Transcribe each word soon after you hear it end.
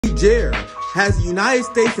Niger has the United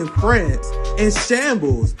States and France in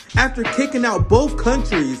shambles after kicking out both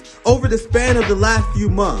countries over the span of the last few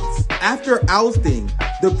months. After ousting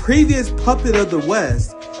the previous puppet of the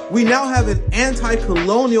West, we now have an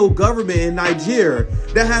anti-colonial government in Niger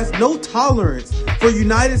that has no tolerance for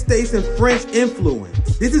United States and French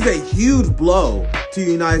influence. This is a huge blow to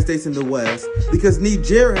the United States and the West because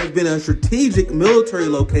Niger has been a strategic military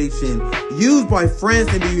location used by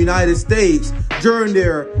France and the United States during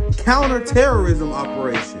their counter-terrorism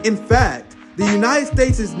operation. In fact, the United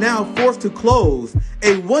States is now forced to close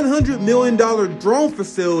a $100 million drone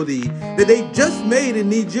facility that they just made in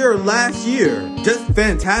Niger last year. Just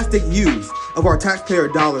fantastic use of our taxpayer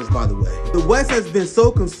dollars, by the way. The West has been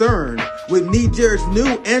so concerned with Niger's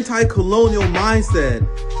new anti-colonial mindset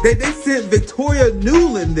that they sent Victoria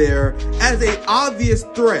Nuland there as an obvious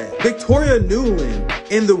threat. Victoria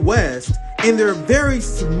Nuland in the West, in their very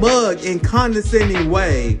smug and condescending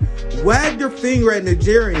way, wagged their finger at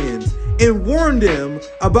Nigerians and warned them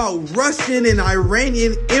about Russian and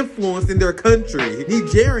Iranian influence in their country.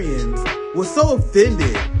 Nigerians were so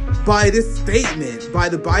offended by this statement by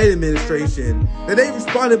the Biden administration that they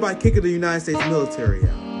responded by kicking the United States military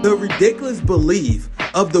out. The ridiculous belief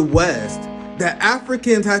of the West that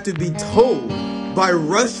Africans have to be told by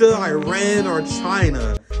Russia, Iran, or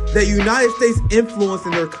China that United States influence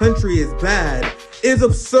in their country is bad is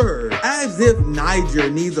absurd. As if Niger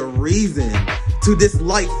needs a reason to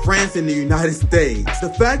dislike France and the United States.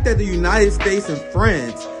 The fact that the United States and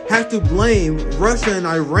France have to blame Russia and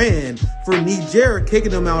Iran for Niger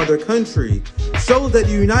kicking them out of their country shows that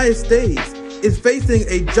the United States is facing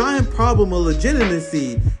a giant problem of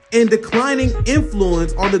legitimacy and declining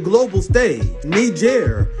influence on the global stage.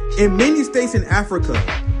 Niger and many states in Africa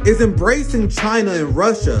is embracing China and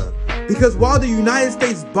Russia because while the United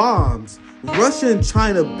States bombs, Russia and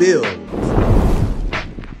China build.